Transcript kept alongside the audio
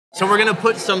So we're gonna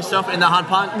put some stuff in the hot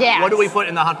pot? Yes. What do we put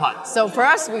in the hot pot? So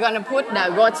first, we're gonna put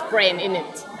the goat's brain in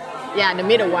it. Yeah, the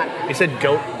middle one. You said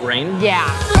goat brain? Yeah.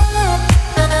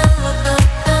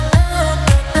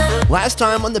 Last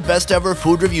time on the Best Ever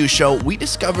Food Review Show, we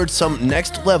discovered some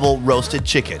next level roasted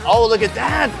chicken. Oh, look at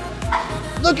that!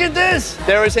 Look at this!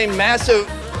 There is a massive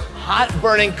hot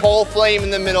burning coal flame in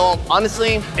the middle.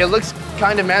 Honestly, it looks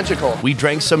kind of magical. We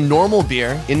drank some normal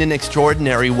beer in an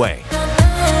extraordinary way.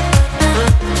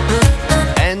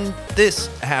 And this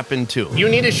happened too. You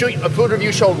need to shoot a food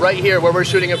review show right here where we're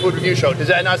shooting a food review show. Does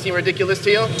that not seem ridiculous to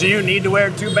you? Do you need to wear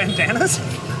 2 bandanas?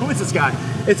 Who is this guy?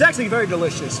 It's actually very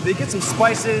delicious. You get some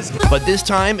spices. But this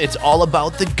time, it's all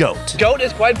about the goat. Goat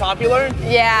is quite popular.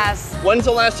 Yes. When's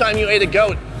the last time you ate a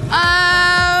goat?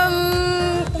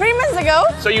 3 months ago.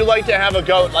 So you like to have a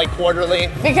goat like quarterly?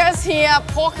 Because here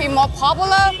pork is more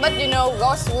popular, but you know,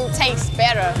 goats will taste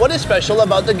better. What is special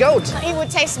about the goat? It will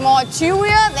taste more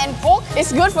chewier than pork.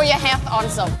 It's good for your health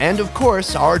also. And of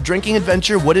course, our drinking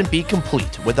adventure wouldn't be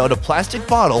complete without a plastic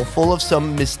bottle full of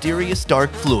some mysterious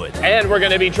dark fluid. And we're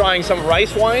gonna be trying some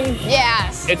rice wine.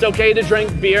 Yes. It's okay to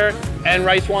drink beer and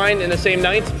rice wine in the same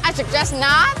night? I suggest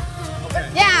not. Okay.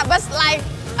 Yeah, but like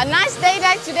a nice day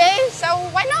like today, so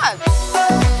why not?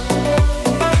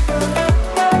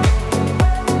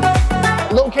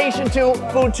 Location 2,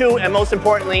 food 2, and most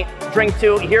importantly, drink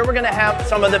 2. Here we're gonna have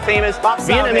some of the famous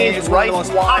Vietnamese rice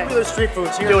wine. Popular street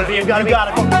foods here. Dude, you gotta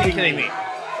be kidding me.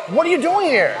 What are you doing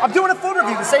here? I'm doing a food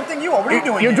review, the same thing you are. What are you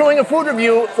doing You're here? doing a food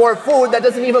review for food that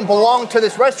doesn't even belong to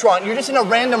this restaurant. You're just in a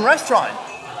random restaurant.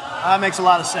 That makes a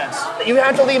lot of sense. You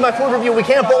have to leave my food review. We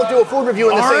can't both do a food review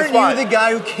in the same spot. Aren't you the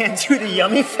guy who can't do the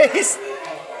yummy face?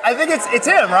 I think it's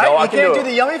him, right? No, you can't do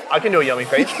the yummy? I can do a yummy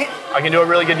face. I can do a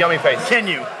really good yummy face. Can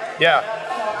you? Yeah.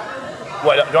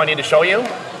 What, do I need to show you?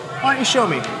 Why don't you show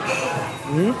me?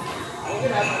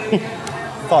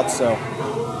 Thought so.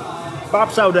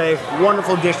 Bap Sao Day,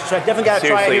 wonderful dish. Definitely got to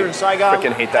try it here in Saigon.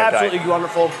 Freaking hate that guy. Absolutely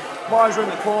wonderful. Margarine,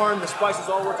 the corn, the spices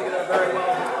all work together very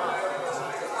well.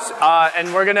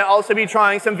 And we're gonna also be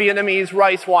trying some Vietnamese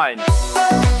rice wine.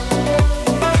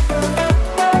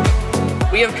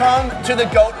 We have come to the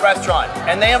Goat restaurant,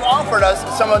 and they have offered us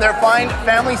some of their fine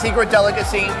family secret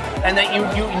delicacy, and that you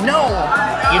know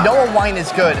a wine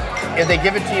is good if they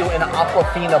give it to you in an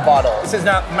Aquafina bottle. This is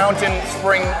not mountain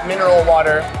spring mineral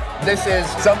water. This is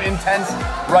some intense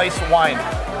rice wine.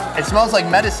 It smells like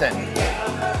medicine.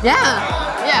 Yeah,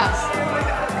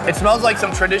 yes. It smells like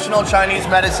some traditional Chinese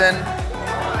medicine.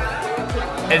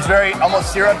 It's very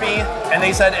almost syrupy, and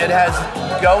they said it has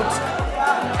goat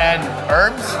and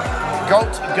herbs.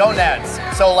 Goat gonads,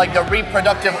 so like the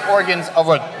reproductive organs of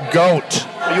a goat.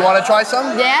 You want to try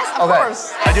some? Yes, of Okay.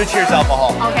 course. I do cheers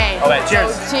alcohol. Okay. Okay,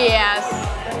 cheers. So, cheers.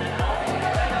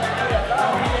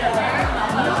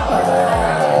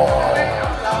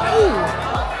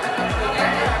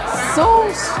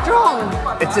 So strong.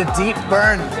 It's a deep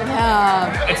burn.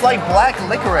 Yeah. It's like black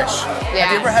licorice.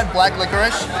 Have you ever had black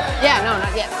licorice? Yeah, no,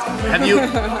 not yet. Have you?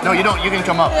 No, you don't. You can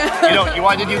come up. You don't.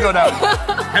 Why did you go down?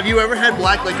 Have you ever had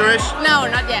black licorice? No,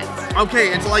 not yet. Okay,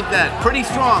 it's like that. Pretty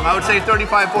strong. I would say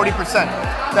 35, 40%.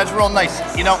 That's real nice.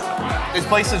 You know, this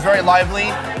place is very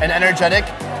lively and energetic.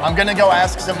 I'm gonna go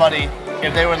ask somebody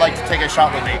if they would like to take a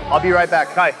shot with me. I'll be right back.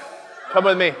 Hi, come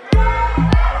with me.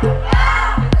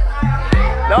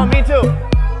 No, me too.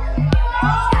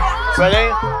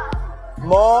 Ready?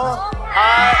 Mo,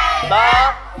 hai,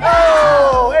 ba,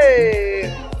 oh,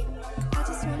 hey.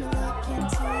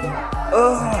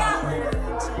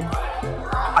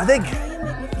 I think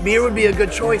beer would be a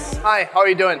good choice. Hi, how are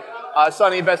you doing?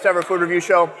 Sonny, Best Ever Food Review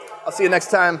Show. I'll see you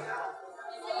next time.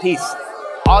 Peace.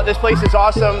 This place is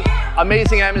awesome.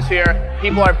 Amazing atmosphere.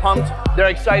 People are pumped. They're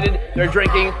excited. They're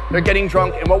drinking. They're getting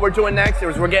drunk. And what we're doing next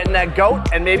is we're getting that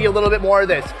goat and maybe a little bit more of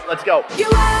this. Let's go.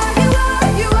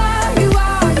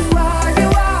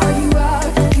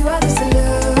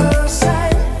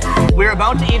 We're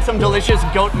about to eat some delicious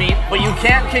goat meat, but you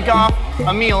can't kick off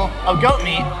a meal of goat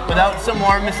meat without some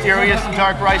more mysterious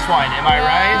dark rice wine. Am I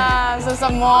right? So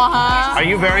some more, huh? Are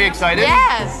you very excited?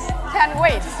 Yes. Can't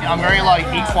wait. I'm very like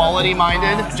equality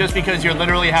minded. Just because you're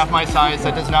literally half my size,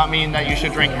 that does not mean that you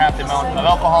should drink half the amount of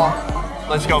alcohol.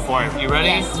 Let's go for it. You ready?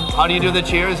 Yes. How do you do the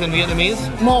cheers in Vietnamese?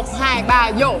 1, 2,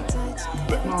 3, yo.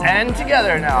 And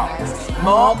together now.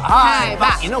 1,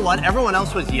 2, 3. You know what? Everyone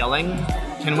else was yelling.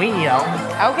 Can we yell?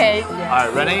 Okay. All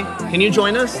right, ready? Can you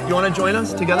join us? You want to join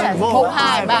us together? Yes. 1, 2,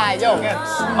 3, yo.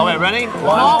 Okay, ready? 1,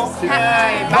 2,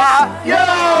 3, yo!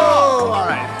 All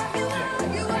right.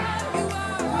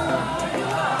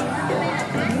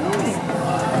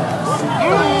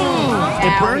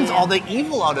 It burns all the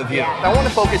evil out of you. I want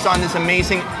to focus on this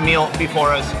amazing meal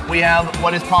before us. We have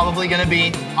what is probably going to be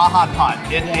a hot pot.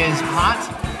 It is hot,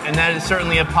 and that is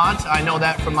certainly a pot. I know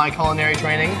that from my culinary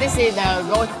training. This is the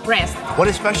goat breast. What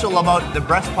is special about the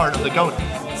breast part of the goat?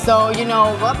 So, you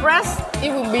know, goat breast,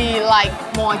 it will be like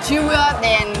more chewier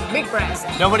than big breast.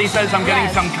 Nobody says I'm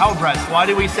getting some cow breast. Why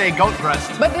do we say goat breast?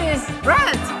 But it is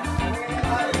breast.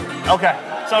 Okay,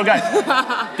 so guys,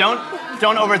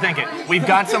 don't overthink it. We've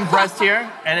got some breast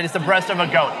here, and it is the breast of a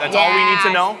goat. That's all we need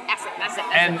to know. That's it.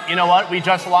 And you know what? We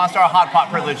just lost our hot pot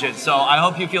privileges, so I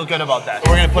hope you feel good about that.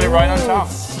 We're gonna put it right on top.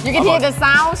 You can hear the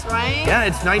sounds, right? Yeah,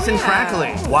 it's nice and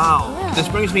crackly. Wow. Yeah. This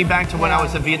brings me back to when I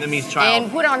was a Vietnamese child.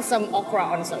 And put on some okra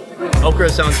also. Okra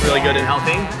sounds really good and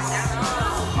healthy.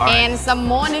 And some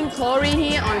morning glory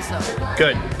here also.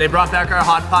 Good. They brought back our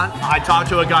hot pot. I talked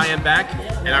to a guy in back,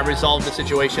 and I resolved the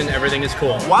situation. Everything is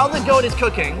cool. While the goat is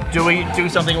cooking, do we do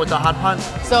something with the hot pot?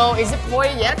 So is it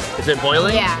boiled yet? Is it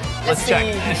boiling? Yeah. Let's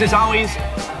check. This is always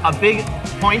a big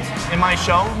point in my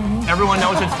show. Everyone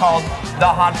knows it's called the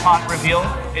hot pot reveal.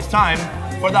 It's time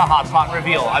for the hot pot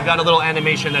reveal. I've got a little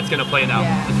animation that's gonna play now.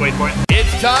 Let's wait for it.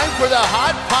 It's time for the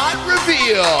hot pot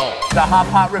reveal. The hot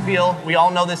pot reveal, we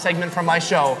all know this segment from my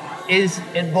show. Is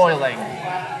it boiling?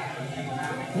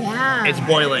 Yeah. It's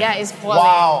boiling. Yeah, it's boiling.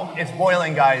 Wow, it's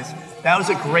boiling, guys. That was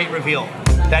a great reveal.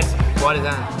 What is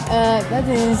that? That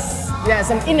is,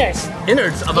 some innards.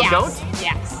 Innards of a goat?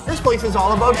 Yes. This place is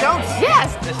all about goats.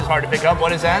 Yes. This is hard to pick up.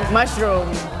 What is that? Mushroom.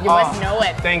 You must know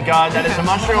it. Thank God, that is a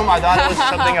mushroom. I thought it was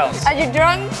something else. Are you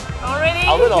drunk already?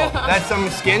 A little. That's some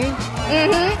skin?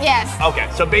 Mm-hmm, yes. Okay,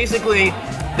 so basically,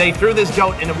 they threw this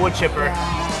goat in a wood chipper,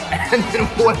 and then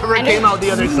whatever came out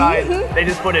the other side, they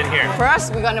just put it in here.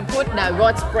 First, we're gonna put the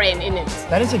goat's brain in it.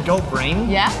 That is a goat brain?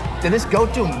 Yeah. Did this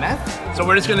goat do meth? So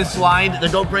we're just gonna slide the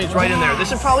goat brains right in there.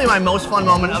 This is probably my most fun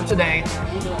moment of today.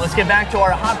 Let's get back to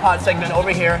our hot pot segment over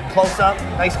here. Close up,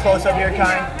 nice close up here,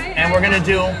 Kai. And we're gonna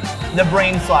do the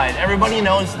brain slide. Everybody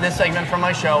knows this segment from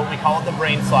my show. We call it the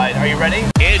brain slide. Are you ready?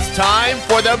 It's time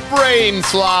for the brain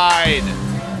slide.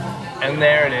 And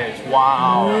there it is.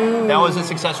 Wow. That was a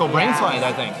successful brain slide,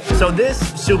 I think. So this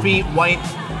soupy white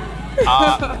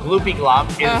gloopy glop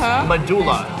is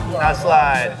medulla. Now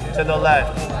slide to the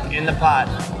left in the pot.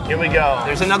 Here we go.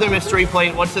 There's another mystery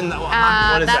plate. What's in the,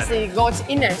 what is that's that? the goat's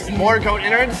innards. More goat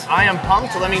innards. I am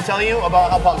pumped. So let me tell you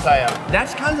about how pumped I am.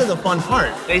 That's kind of the fun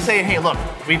part. They say, hey, look,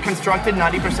 we've constructed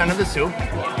 90% of the soup,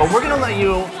 but we're gonna let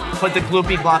you put the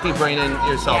gloopy gloppy brain in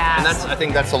yourself. Yes. And I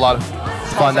think that's a lot of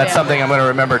fun. That's something I'm gonna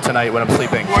remember tonight when I'm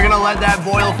sleeping. We're gonna let that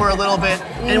boil for a little bit,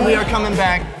 and we are coming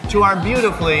back to our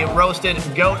beautifully roasted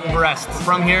goat breasts.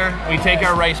 From here, we take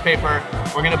our rice paper.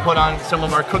 We're gonna put on some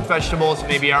of our cooked vegetables,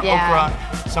 maybe our okra,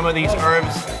 some of these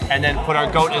herbs, and then put our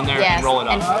goat in there and roll it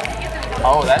up.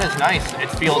 Oh, that is nice. It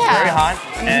feels very hot,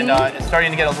 and it's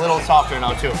starting to get a little softer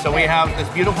now too. So we have this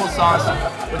beautiful sauce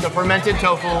with the fermented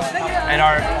tofu and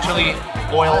our chili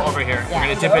oil over here. We're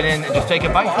gonna dip it in and just take a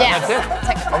bite. That's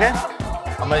it. Okay.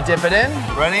 I'm gonna dip it in.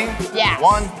 Ready? Yeah.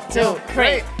 1, 2,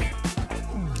 3.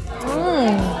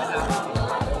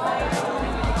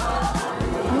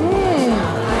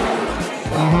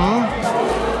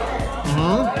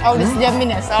 Oh, this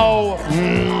yumminess. Oh.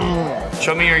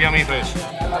 Show me your yummy fish.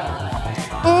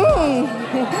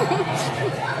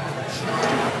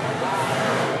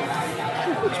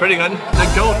 It's pretty good.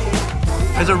 The goat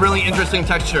has a really interesting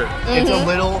texture. It's a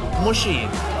little mushy.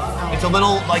 It's a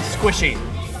little like squishy.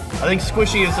 I think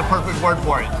squishy is the perfect word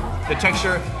for it. The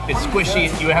texture is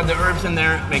squishy. You have the herbs in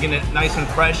there, making it nice and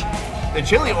fresh. The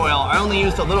chili oil, I only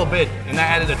used a little bit, and that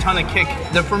added a ton of kick.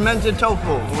 The fermented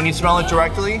tofu, when you smell it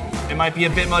directly, it might be a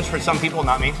bit much for some people,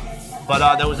 not me. But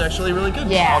that was actually really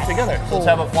good altogether. So let's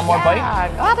have one more bite.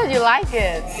 How did you like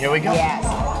it? Here we go. Yes.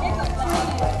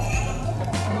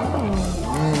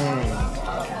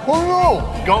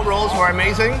 Goat rolls were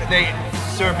amazing. They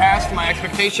surpassed my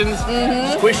expectations.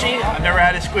 Squishy. I've never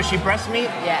had a squishy breast meat.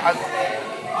 Yeah.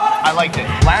 I liked it.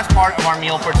 Last part of our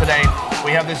meal for today,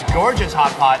 we have this gorgeous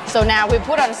hot pot. So now we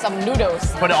put on some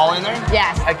noodles. Put it all in there?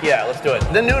 Yes. Heck yeah, let's do it.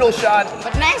 The noodle shot.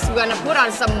 But next we're gonna put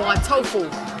on some more tofu.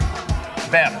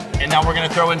 Bam. And now we're gonna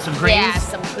throw in some greens. Yeah,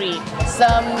 some green.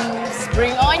 Some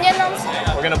spring onion also.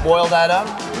 We're gonna boil that up.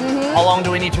 How long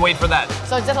do we need to wait for that?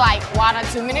 So just like 1 or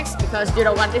 2 minutes because you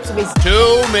don't want it to be...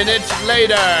 2 minutes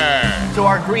later. So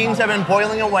our greens have been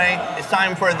boiling away. It's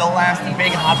time for the last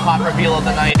big hot pot reveal of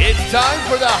the night. It's time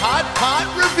for the hot pot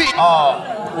reveal.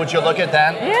 Oh, would you look at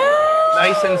that? Yeah.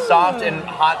 Nice and soft and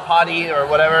hot potty or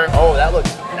whatever. Oh, that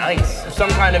looks nice. Some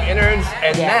kind of innards,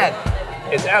 and that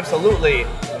is absolutely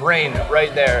brain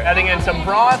right there. Adding in some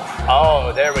broth.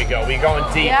 Oh, there we go. We're going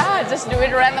deep. Yeah, just do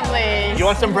it randomly. You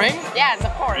want some brain? Yes,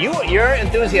 of course. Your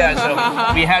enthusiasm.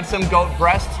 We had some goat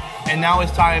breast, and now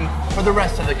it's time for the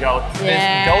rest of the goat. This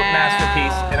goat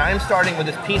masterpiece. And I am starting with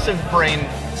this piece of brain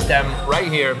stem right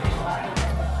here.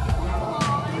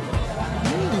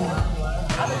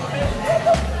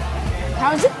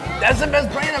 How is it? That's the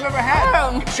best brain I've ever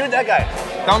had. Shoot that guy.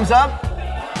 Thumbs up.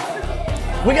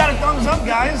 We got a thumbs up,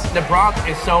 guys. The broth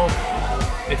is so,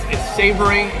 it's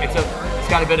savory. It's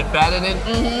got a bit of fat in it.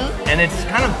 And it's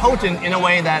kind of potent in a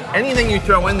way that anything you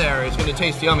throw in there is gonna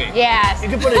taste yummy. Yes. You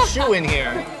can put a shoe in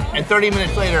here, and 30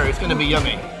 minutes later, it's gonna be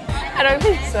yummy. I don't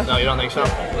think so. No, you don't think so?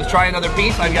 Let's try another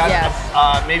piece. I've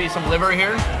got maybe some liver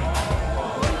here.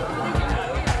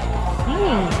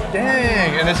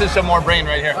 Dang, and this is some more brain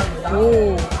right here.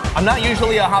 Ooh. I'm not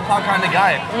usually a hot pot kind of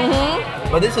guy,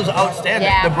 but this is outstanding.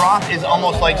 Yeah. The broth is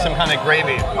almost like some kind of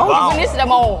gravy. Oh, Wow. you finished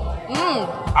them all.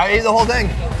 I ate the whole thing.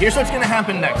 Here's what's gonna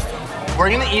happen next. We're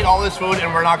gonna eat all this food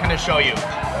and we're not gonna show you.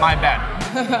 My bad.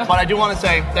 But I do wanna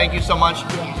say thank you so much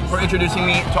for introducing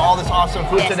me to all this awesome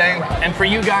food today. And for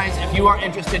you guys, if you are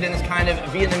interested in this kind of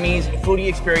Vietnamese foodie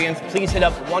experience, please hit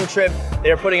up ONETRIP.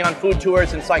 They are putting on food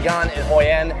tours in Saigon and Hoi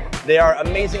An. They are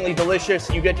amazingly delicious.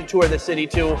 You get to tour the city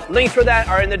too. Links for that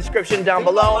are in the description down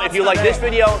below. If you like this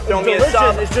video, throw me a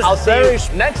sub. It's just I'll see you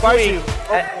next spicy. week.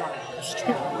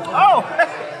 Oh!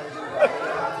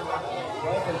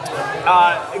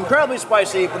 Incredibly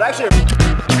spicy, but actually